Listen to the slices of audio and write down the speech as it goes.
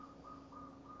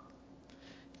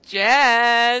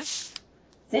Jazz!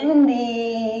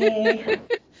 Cindy.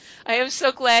 I am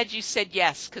so glad you said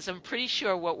yes, because I'm pretty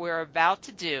sure what we're about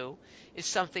to do is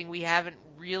something we haven't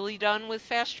really done with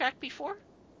Fast Track before.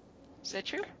 Is that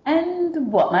true?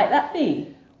 And what might that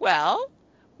be? Well,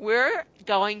 we're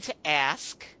going to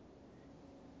ask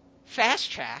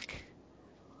Fast Track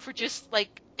for just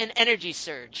like an energy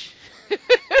surge,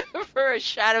 for a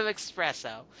shot of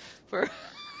espresso, for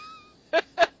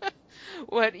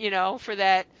for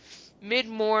that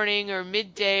mid-morning or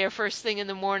midday or first thing in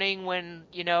the morning when,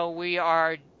 we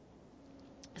are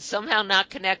somehow not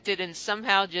connected and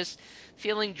somehow just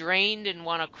feeling drained and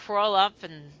want to crawl up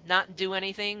and not do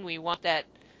anything. We want to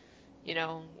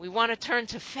turn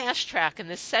to Fast Track in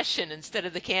this session instead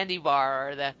of the candy bar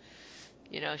or the,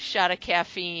 shot of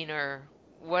caffeine or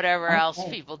whatever else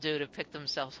Okay. people do to pick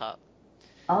themselves up.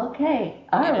 Okay. You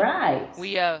All know, right.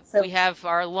 we So, have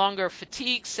our longer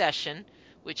fatigue session,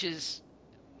 which is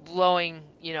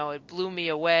it blew me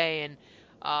away, and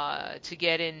to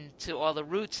get into all the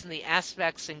roots and the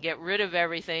aspects and get rid of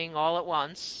everything all at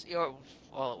once, or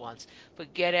all at once,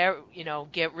 but get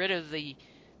rid of the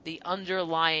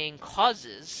underlying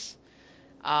causes,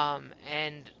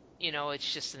 and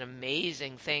it's just an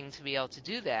amazing thing to be able to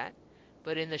do that.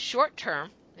 But in the short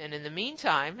term, and in the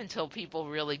meantime, until people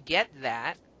really get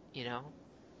that, you know,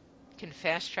 can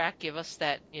Fast Track give us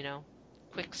that,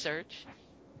 quick search?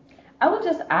 I will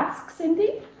just ask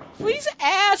Cindy. Please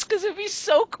ask, because it'd be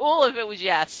so cool if it was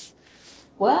yes.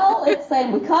 Well, it's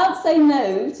saying we can't say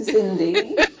no to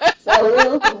Cindy,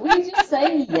 so we just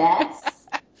say yes.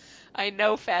 I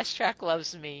know Fast Track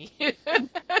loves me.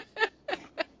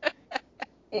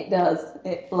 It does.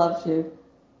 It loves you.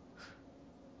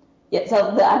 Yeah,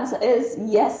 so the answer is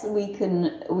yes, we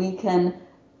can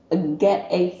get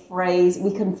a phrase,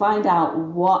 we can find out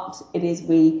what it is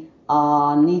we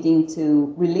are needing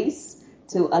to release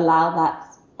to allow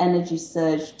that energy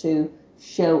surge to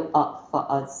show up for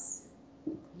us.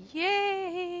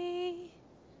 Yay!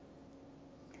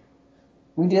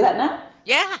 We do that now?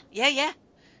 Yeah, yeah, yeah.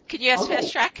 Can you ask Fast Okay.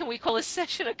 Track? Can we call this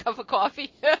session a cup of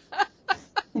coffee?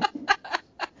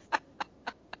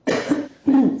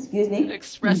 Excuse An me.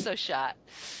 espresso shot.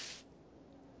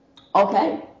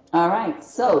 Okay. All right.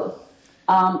 So,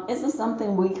 is there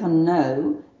something we can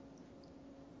know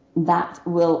that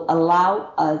will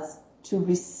allow us to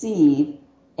receive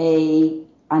an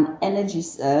energy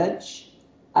surge,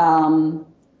 um,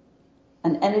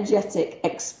 an energetic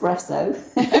espresso,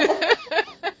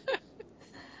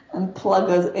 and plug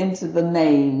us into the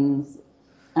mains?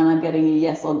 And I'm getting a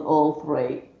yes on all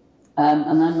three. And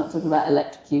I'm not talking about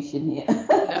electrocution here.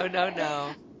 No, no, no.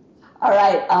 All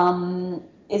right.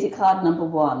 Is it card number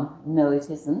one? No, it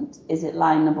isn't. Is it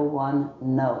line number one?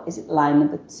 No. Is it line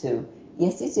number two?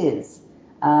 Yes, it is.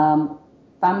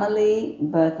 Family,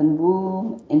 birth and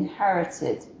womb,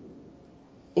 inherited.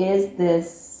 Is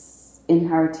this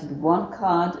inherited one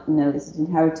card? No. Is it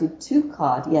inherited two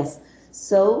card? Yes.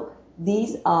 So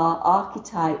these are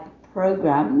archetype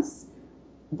programs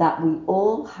that we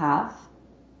all have,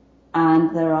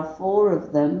 and there are four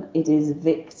of them. It is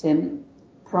victim,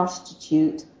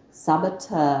 prostitute,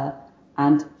 saboteur,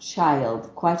 and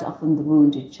child, quite often the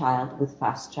wounded child with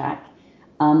Fast Track.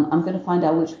 I'm going to find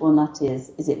out which one that is.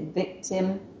 Is it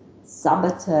victim,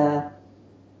 saboteur?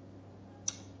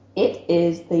 It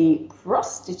is the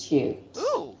prostitute.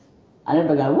 Ooh. And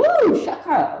everybody go, woo,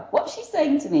 shaka, what's she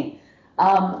saying to me?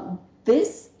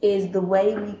 This is the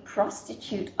way we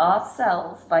prostitute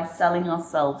ourselves by selling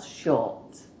ourselves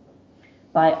short,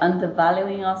 by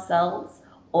undervaluing ourselves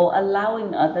or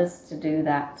allowing others to do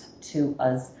that to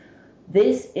us.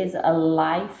 This is a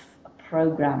life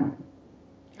program.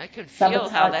 I can feel how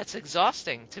Sabotage, that's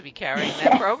exhausting to be carrying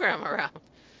that program around.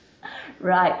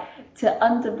 right? To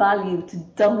undervalue, to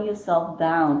dumb yourself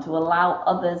down, to allow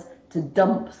others to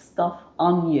dump stuff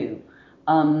on you.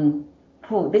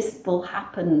 This will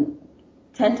happen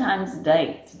 10 times a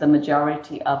day to the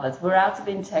majority of us. We're out of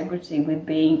integrity with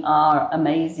being our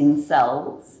amazing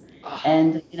selves. Oh,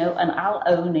 And I'll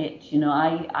own it.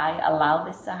 I allow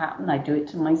this to happen. I do it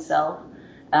to myself.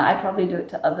 I probably do it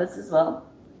to others as well.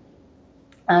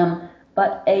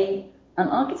 But an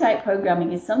archetype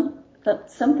programming is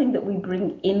something that we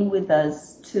bring in with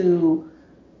us to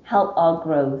help our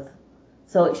growth.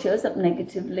 So it shows up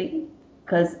negatively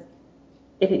because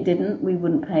if it didn't, we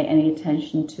wouldn't pay any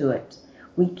attention to it.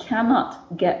 We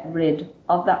cannot get rid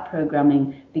of that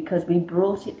programming because we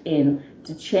brought it in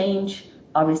to change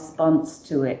our response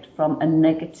to it from a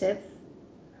negative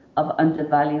of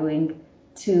undervaluing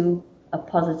to a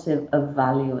positive of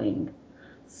valuing.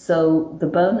 So the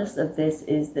bonus of this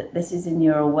is that this is in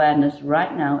your awareness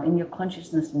right now, in your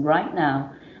consciousness right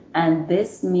now, And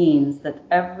this means that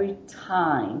every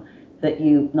time that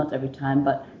not every time,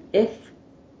 but if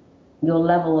your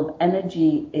level of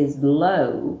energy is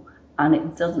low and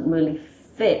it doesn't really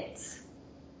fit,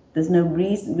 there's no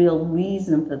real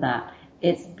reason for that.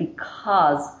 It's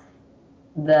because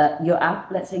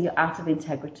let's say you're out of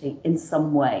integrity in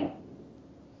some way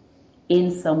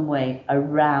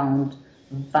around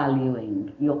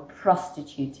valuing. You're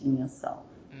prostituting yourself.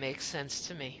 Makes sense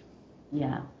to me.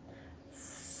 Yeah.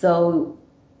 So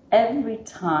every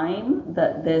time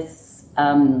that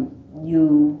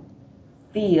you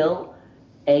feel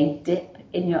a dip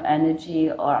in your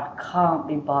energy, or I can't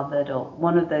be bothered, or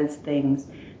one of those things,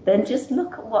 then just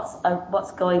look at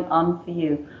what's going on for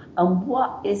you, and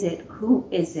what is it, who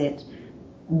is it,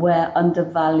 where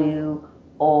undervalue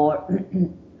or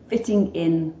fitting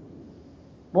in,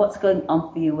 what's going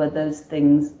on for you where those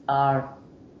things are,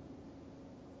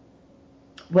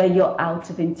 where you're out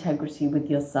of integrity with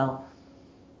yourself.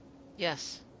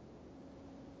 Yes.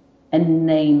 And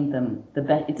name them.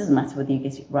 It doesn't matter whether you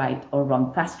get it right or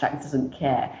wrong. Fast Track doesn't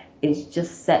care. It's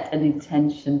just set an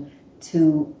intention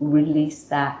to release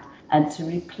that and to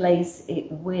replace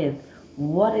it with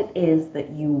what it is that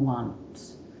you want.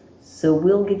 So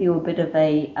we'll give you a bit of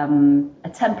a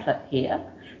template here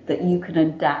that you can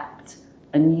adapt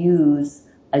and use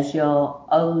as your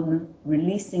own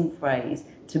releasing phrase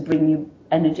to bring you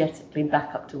energetically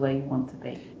back up to where you want to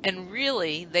be. And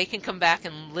really, they can come back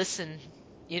and listen,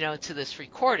 to this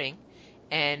recording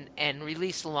and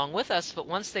release along with us. But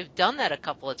once they've done that a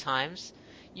couple of times,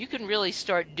 you can really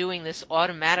start doing this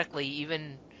automatically,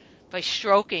 even by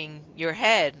stroking your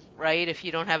head, right? If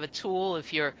you don't have a tool,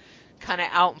 if you're kind of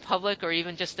out in public, or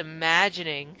even just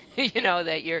imagining,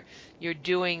 that you're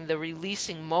doing the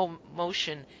releasing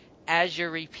motion as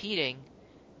you're repeating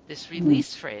this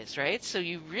release phrase, right? So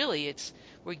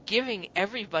we're giving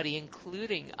everybody,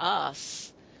 including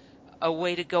us, a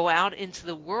way to go out into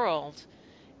the world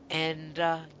and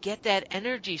get that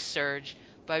energy surge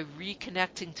by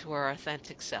reconnecting to our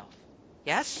authentic self.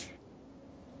 Yes?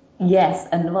 Yes,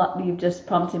 and what you've just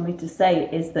prompted me to say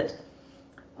is that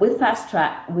with Fast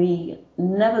Track, we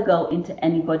never go into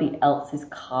anybody else's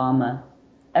karma.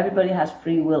 Everybody has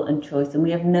free will and choice, and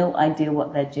we have no idea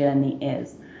what their journey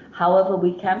is. However,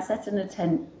 we can set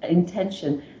an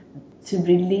intention to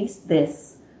release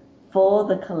this for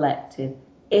the collective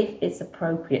if it's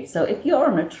appropriate. So if you're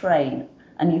on a train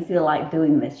and you feel like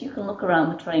doing this, you can look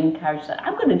around the train carriage and say,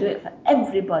 I'm going to do it for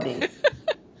everybody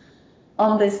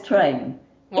on this train.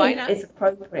 Why if not? It's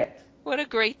appropriate. What a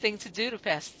great thing to do to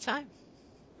pass the time.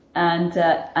 And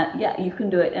you can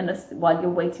do it while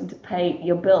you're waiting to pay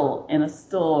your bill in a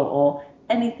store or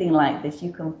anything like this.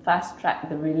 You can fast track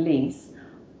the release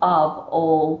of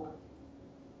all,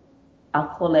 I'll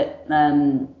call it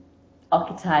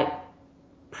archetype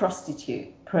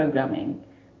prostitute programming.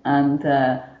 And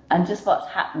just what's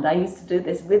happened, I used to do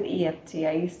this with EFT.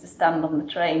 I used to stand on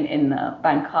the train in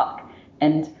Bangkok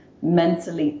and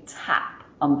mentally tap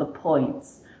on the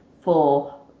points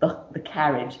for the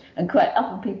carriage, and quite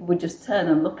often people would just turn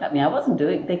and look at me.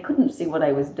 They couldn't see what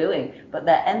I was doing, but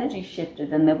their energy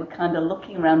shifted and they were kind of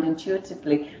looking around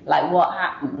intuitively like, what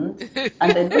happened?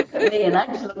 And they'd look at me and I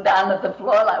just looked down at the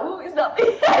floor like, oh, it's not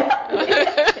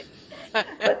me.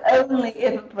 But only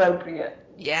if appropriate.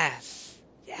 Yes.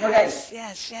 Okay.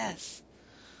 Yes.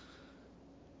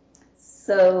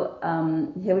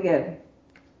 So here we go.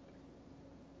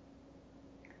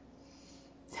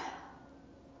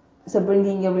 So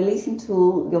bringing your releasing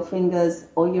tool, your fingers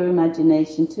or your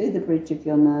imagination to the bridge of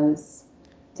your nose,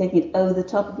 taking it over the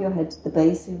top of your head to the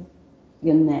base of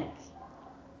your neck.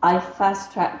 I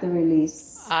fast track the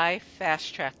release. I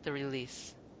fast track the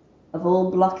release. Of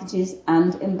all blockages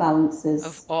and imbalances.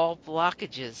 Of all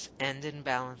blockages and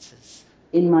imbalances.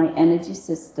 In my energy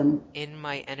system. In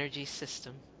my energy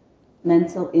system.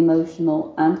 Mental,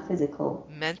 emotional, and physical.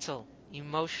 Mental,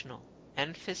 emotional,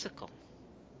 and physical.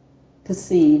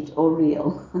 Perceived or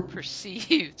real.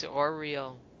 Perceived or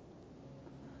real.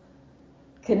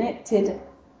 Connected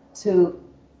to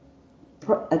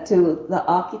the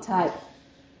archetype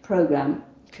program.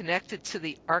 Connected to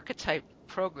the archetype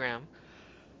program.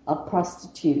 Of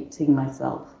prostituting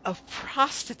myself. Of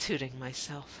prostituting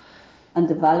myself.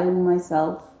 Undervaluing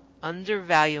myself.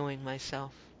 Undervaluing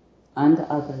myself. And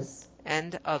others.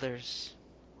 And others.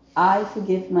 I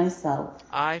forgive myself.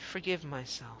 I forgive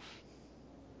myself.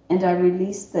 And I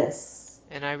release this.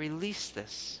 And I release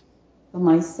this. For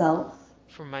myself.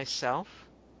 For myself.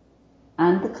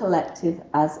 And the collective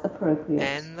as appropriate.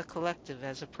 And the collective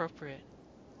as appropriate.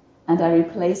 And I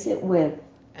replace it with.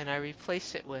 And I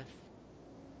replace it with.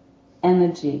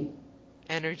 Energy.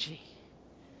 Energy.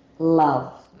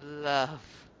 love, love,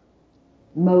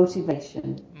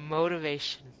 motivation,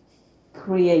 motivation,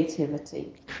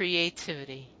 creativity,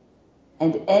 creativity,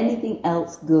 and anything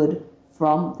else good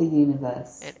from the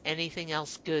universe. and anything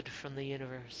else good from the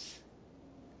universe.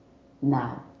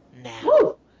 Now. Now.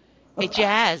 Woo! Hey,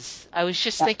 Jazz, I was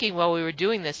just Yeah. thinking while we were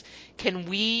doing this, can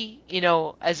we,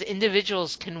 as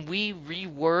individuals, can we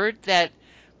reword that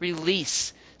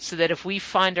release so that if we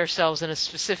find ourselves in a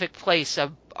specific place,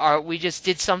 we just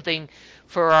did something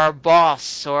for our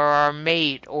boss or our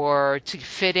mate or to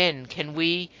fit in, can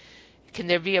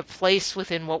there be a place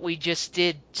within what we just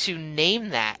did to name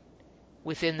that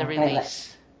within the Okay,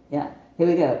 release? yeah. Here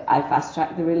we go. I fast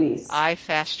track the release I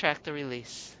fast track the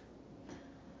release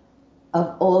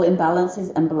of all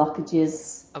imbalances and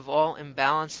blockages of all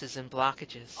imbalances and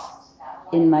blockages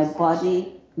in my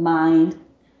body, mind,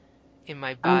 in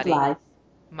my and body, life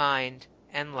mind,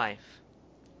 and life,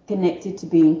 connected to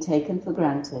being taken for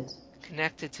granted,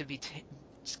 connected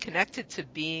to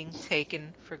being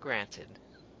taken for granted,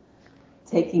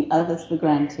 taking others for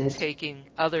granted, taking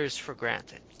others for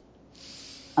granted,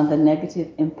 and the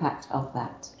negative impact of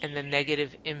that. and the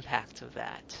negative impact of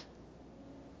that.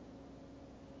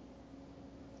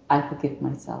 I forgive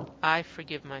myself. I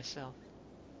forgive myself.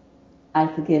 I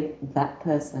forgive that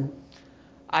person.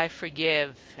 I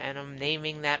forgive, and I'm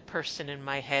naming that person in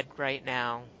my head right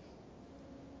now.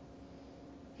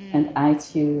 And I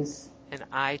choose And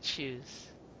I choose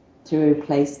to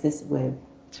replace this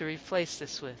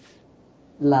with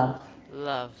love,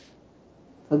 love,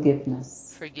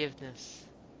 forgiveness, forgiveness,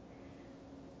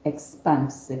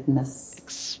 expansiveness,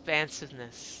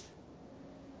 expansiveness,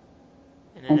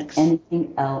 and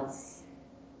anything else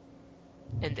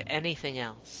anything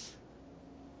else.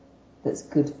 that's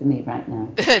good for me right now.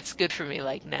 It's good for me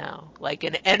like now, like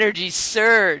an energy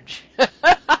surge.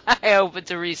 I open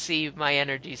to receive my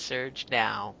energy surge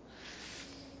now.